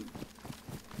fucking.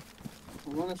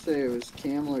 I want to say it was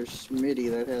Camel or Smitty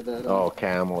that had that. Oh,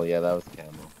 Camel. Yeah, that was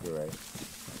Camel. You're right.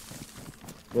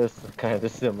 Just kind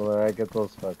of similar. I get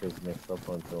those fuckers mixed up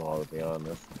once in a while, to be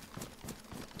honest.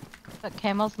 But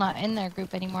Camel's not in their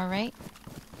group anymore, right?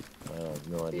 I have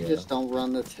no You idea. just don't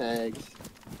run the tags.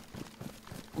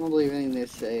 I don't believe anything they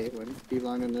say when people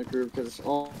aren't in the group because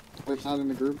he's not in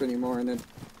the group anymore, and then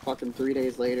fucking 3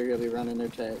 days later he'll be running their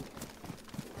tag.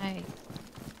 Nice.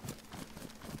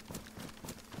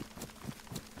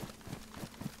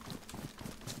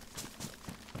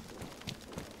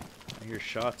 I hear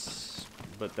shots,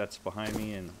 but that's behind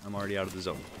me, and I'm already out of the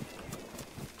zone.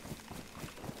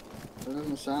 It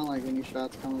doesn't sound like any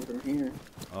shots coming from here.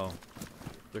 Oh,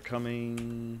 they're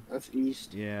coming. That's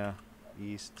east, Yeah,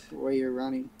 east. the way you're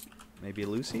running. Maybe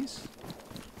Lucy's.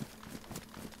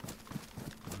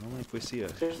 I don't know if we see a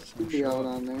Should be out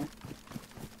on there.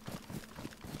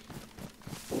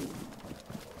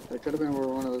 That could have been where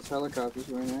one of those helicopters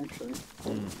went, actually.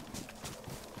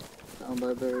 Down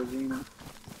by Berezino.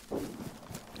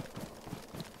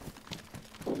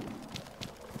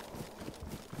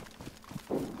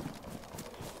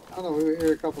 I don't know, we were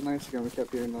here a couple nights ago and we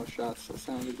kept hearing those shots that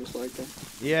sounded just like that.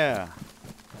 Yeah.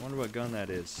 I wonder what gun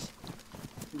that is.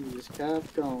 We just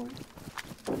kept going.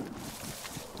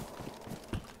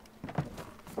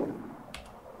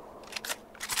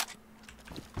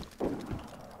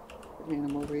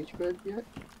 Animal reach good yet?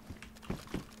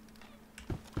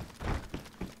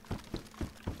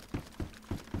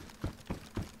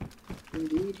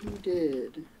 Indeed he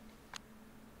did.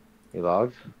 He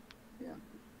logged? Yeah.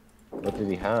 What did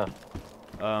he have?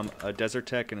 A Desert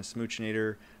Tech and a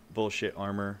Smoochinator, bullshit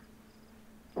armor.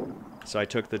 So I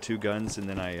took the two guns and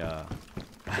then I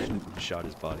shot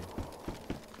his body.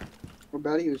 What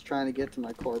about he was trying to get to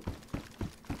my corp?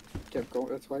 Kept going.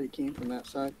 That's why he came from that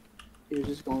side. He was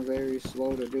just going very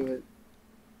slow to do it.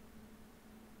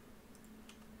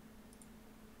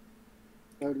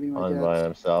 That would be my On guess. by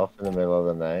himself in the middle of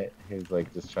the night. He was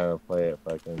like just trying to play it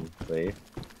fucking safe.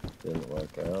 Didn't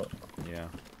work out. Yeah.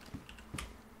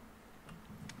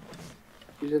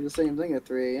 You did the same thing at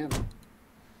 3 a.m.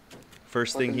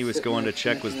 First thing he was going to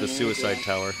check was the suicide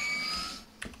tower.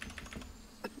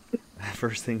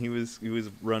 First thing he was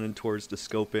running towards to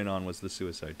scope in on was the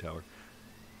suicide tower.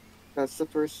 That's the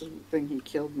first thing he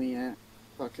killed me at.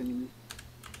 Fucking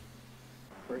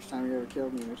first time he ever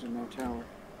killed me was in that tower.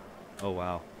 Oh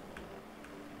wow.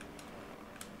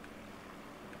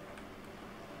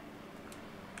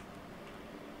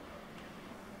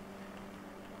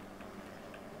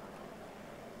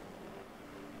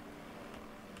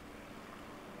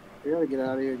 I gotta get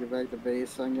out of here, get back to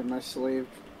base so I can get my slave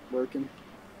working.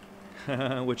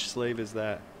 Which slave is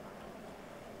that?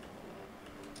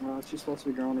 Well, she's supposed to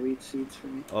be growing wheat seeds for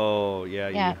me. Oh yeah,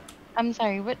 Yeah. I'm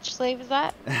sorry, which slave is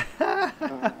that? I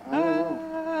don't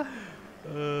know.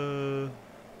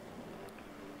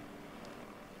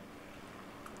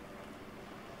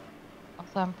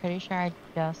 Also, I'm pretty sure I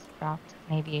just dropped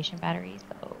an aviation battery,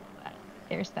 so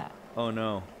there's that. Oh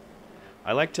no.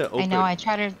 I like to open. I know I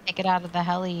try to take it out of the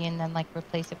heli and then like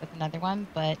replace it with another one,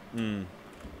 but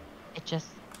it just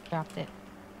dropped it.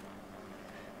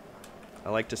 I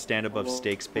like to stand above Well,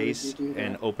 Steak's why did you base do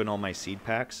and that? open all my seed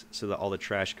packs so that all the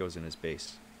trash goes in his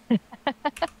base. Nice.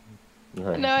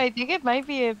 No, I think it might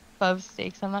be above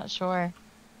stakes. I'm not sure.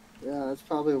 Yeah, that's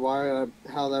probably why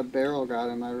how that barrel got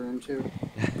in my room too.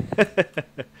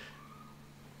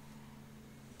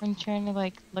 I'm trying to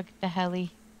like look at the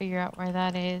heli, figure out where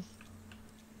that is.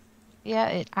 Yeah,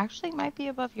 it actually might be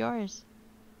above yours.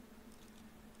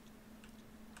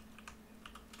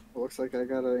 Looks like I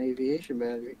got an aviation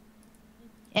battery.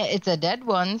 It's a dead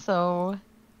one, so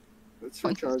It's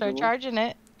once you start rechargeable. charging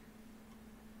it.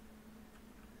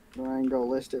 Or I can go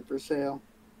list it for sale.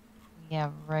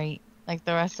 Yeah, right. Like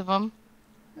the rest of them.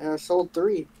 Yeah, I sold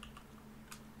 3.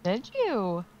 Did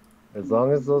you? As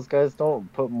long as those guys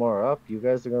don't put more up, you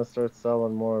guys are gonna start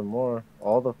selling more and more.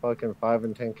 All the fucking 5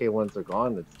 and 10K ones are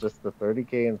gone. It's just the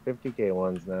 30K and 50K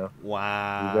ones now.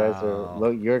 Wow. You guys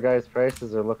are your guys'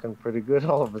 prices are looking pretty good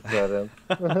all of a sudden.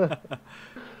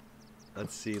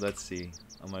 Let's see.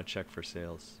 I'm gonna check for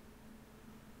sales.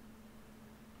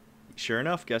 Sure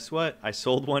enough, guess what? I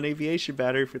sold one aviation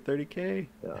battery for 30K.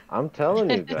 Yeah, I'm telling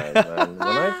you guys, man.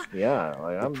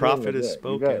 I'm profit is You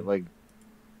spoken. guys, like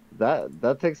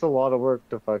that takes a lot of work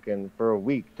to fucking for a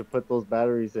week to put those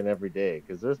batteries in every day,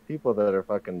 because there's people that are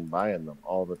fucking buying them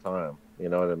all the time. You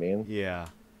know what I mean? Yeah.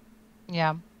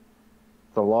 Yeah.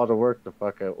 It's a lot of work to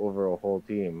fuck out over a whole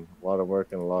team. A lot of work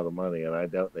and a lot of money, and I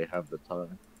doubt they have the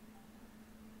time.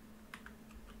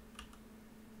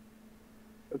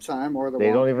 The time or the They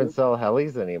don't want even to. sell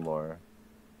helis anymore.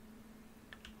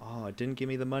 Oh, it didn't give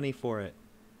me the money for it.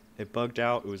 It bugged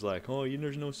out. It was like, oh,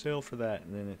 there's no sale for that,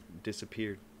 and then it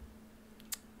disappeared.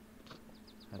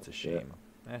 That's a shame.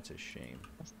 That's a shame.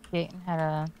 Dayton had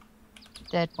a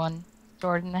dead one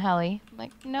stored in the heli. I'm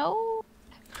like, no.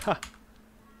 Ha!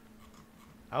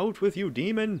 Out with you,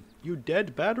 demon! You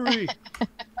dead battery!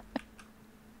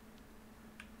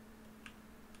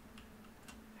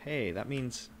 Hey, that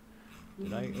means...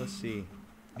 Let's see.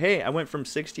 Hey, I went from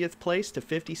 60th place to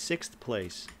 56th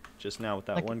place just now with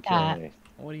that Look one at kill. that.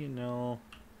 What do you know?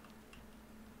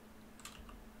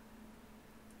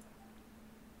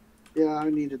 Yeah, I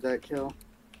needed that kill.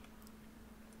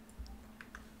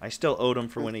 I still owed him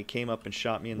for when he came up and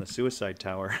shot me in the suicide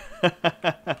tower.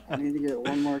 I need to get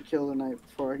one more kill tonight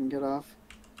before I can get off.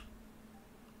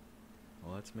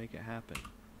 Well, let's make it happen.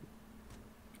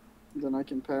 Then I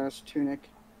can pass Tunic.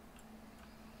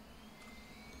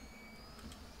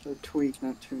 Or Tweak,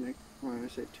 not Tunic. Why did I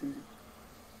say Tunic?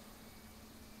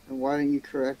 And why didn't you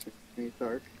correct me,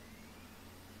 Thark?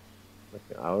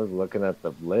 I was looking at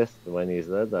the list when you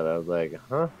said that. I was like,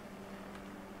 huh?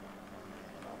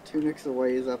 Tunic's a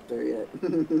ways up there yet.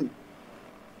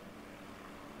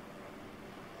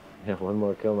 Yeah, one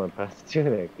more kill and I passed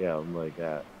Tunic. Yeah, I'm like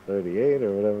at 38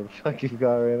 or whatever the fuck you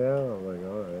got right now. I'm like,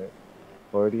 alright.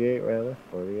 48 rather?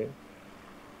 48?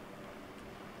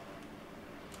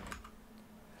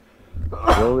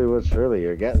 Slowly but surely,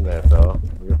 you're getting there though.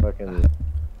 You're fucking,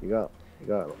 you got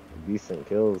decent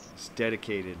kills. It's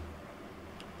dedicated.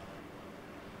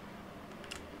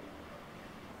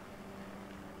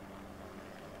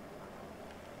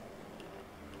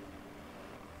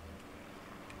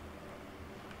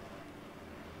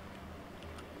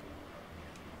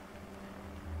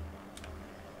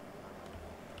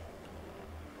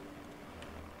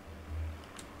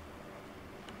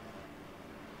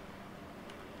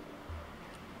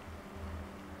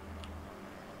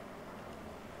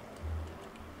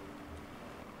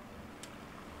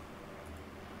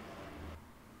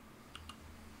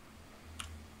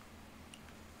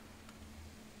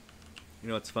 You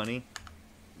know what's funny?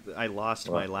 I lost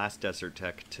What? my last desert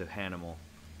tech to Hanimal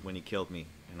when he killed me,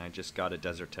 and I just got a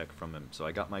desert tech from him, so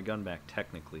I got my gun back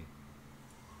technically.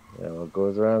 Yeah, what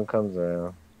goes around comes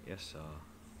around. Yes,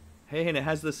 Hey, and it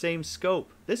has the same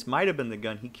scope. This might have been the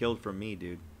gun he killed from me,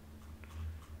 dude.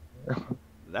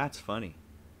 That's funny.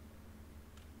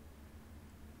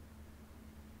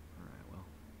 Alright, well.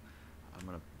 I'm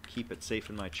gonna keep it safe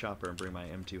in my chopper and bring my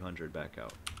M200 back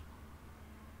out.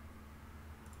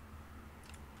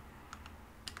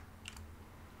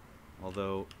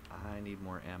 Although, I need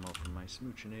more ammo from my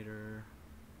smoochinator.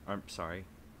 I'm sorry,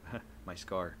 my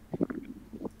scar.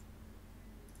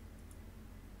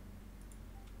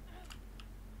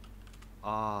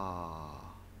 Ah.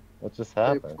 What just Pay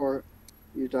happened? for it.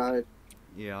 You died.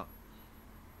 Yeah.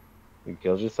 You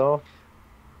killed yourself?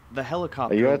 The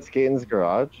helicopter. Are you at Skaten's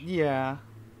garage? Yeah.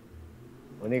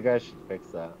 When you guys should fix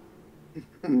that.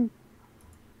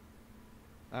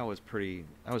 That was pretty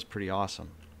awesome.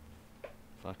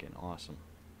 Fucking awesome.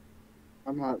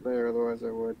 I'm not there, otherwise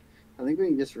I would. I think we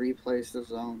can just replace the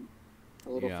zone a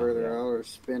little Yeah. further Yeah. out or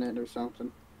spin it or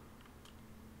something.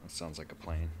 That sounds like a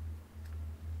plan.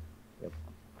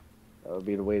 That would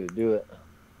be the way to do it.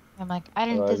 I'm like, I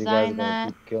didn't Otherwise, you guys are design gonna that.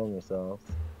 keep killing yourselves.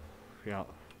 Yeah.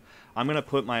 I'm gonna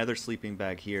put my other sleeping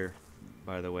bag here,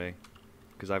 by the way,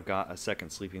 because I've got a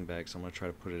second sleeping bag, so I'm gonna try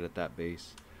to put it at that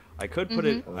base. I could put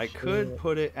it. Oh, I could shit.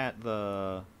 put it at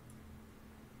the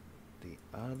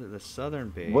southern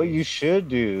base. What you should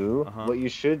do, Uh-huh.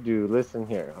 listen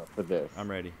here for this. I'm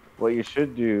ready. What you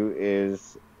should do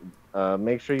is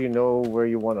make sure you know where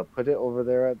you want to put it over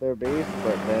there at their base,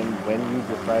 but then when you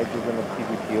decide you're going to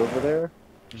PvP over there,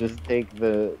 just take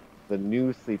the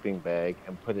new sleeping bag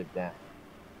and put it down.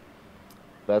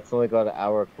 That's only got an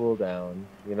hour cooldown,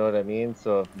 you know what I mean?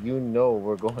 So if you know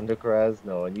we're going to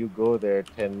Krasno and you go there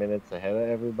 10 minutes ahead of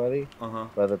everybody, Uh-huh.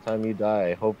 by the time you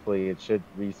die, hopefully it should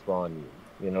respawn you.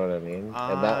 You know what I mean?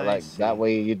 And that I see. that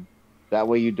way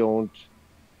you don't.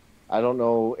 I don't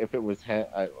know if it was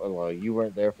well, you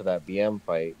weren't there for that BM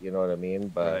fight, you know what I mean?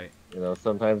 But Right. you know,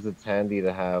 sometimes it's handy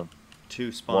to have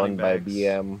Two spawning one by bags.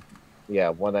 BM, yeah,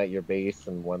 one at your base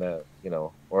and one at, you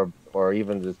know, or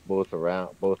even just both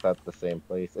around, both at the same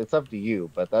place. It's up to you,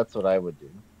 but that's what I would do.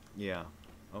 Yeah.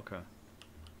 Okay.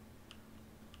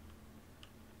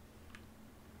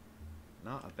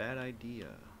 Not a bad idea.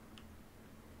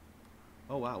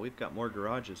 Oh wow, we've got more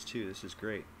garages too. This is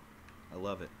great. I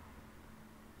love it.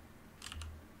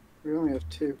 We only have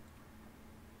 2.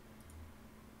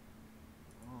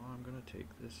 Oh, I'm gonna take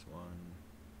this one.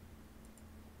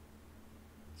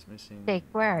 It's missing. Jake,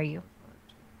 where are you?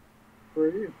 Where are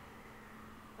you?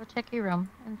 Go check your room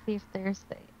and see if there's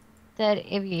the dead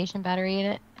aviation battery in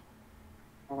it.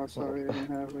 Oh, sorry, I didn't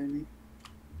have any.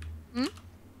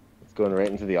 It's going right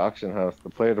into the auction house. The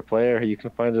player to player, you can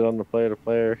find it on the player to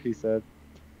player, he said.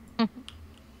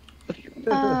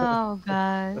 Oh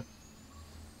god.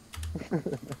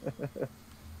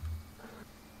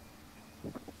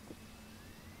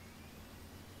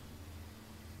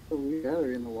 Oh, we got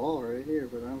it in the wall right here,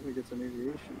 but I don't think it's an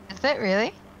aviation. Is it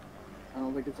really? I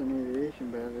don't think it's an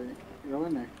aviation battery. Go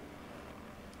in there.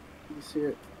 You can see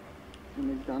it in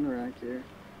the gun rack here.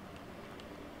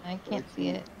 I can't see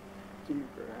it.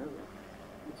 Can't grab it.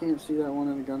 You can't see that one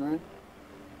in the gun rack?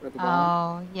 At the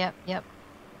bottom? Oh, yep.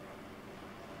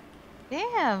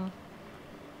 Damn.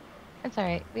 It's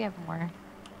alright. We have more.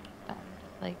 I'm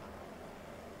just like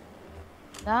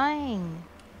dying.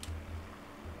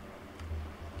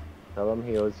 Tell him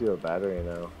he owes you a battery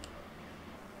now.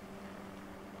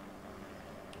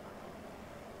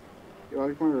 You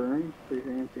like my room? Pretty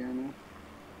fancy, I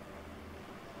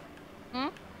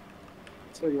know.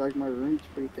 So you like my room? It's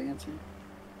pretty fancy.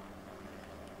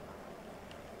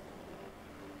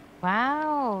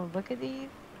 Wow, look at these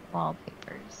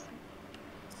wallpapers.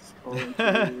 It's all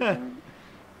interior design.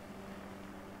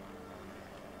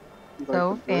 You So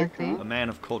like the brick, fancy. A man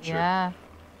of culture. Yeah.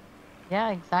 Yeah,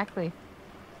 exactly.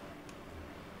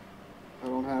 I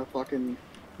don't have fucking...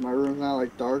 My room's not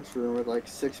like Dark's room with like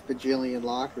 6 bajillion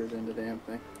lockers in the damn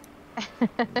thing.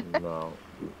 No,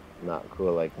 not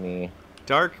cool like me.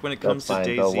 Dark, when it comes That's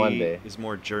to fine, though, one DayZ, day. is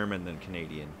more German than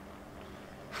Canadian.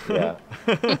 Yeah.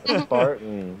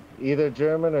 Spartan. Either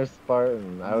German or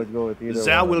Spartan. I would go with either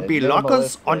There one. will And be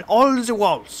lockers minimalistic. on all the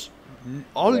walls.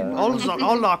 All, Yeah.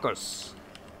 all lockers.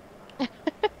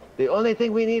 The only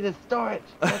thing we need is storage.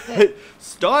 That's it.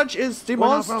 Storage is the We're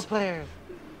not pro most players.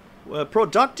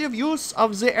 productive use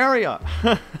of the area.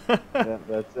 Yeah,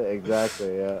 that's it.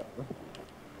 Exactly, yeah.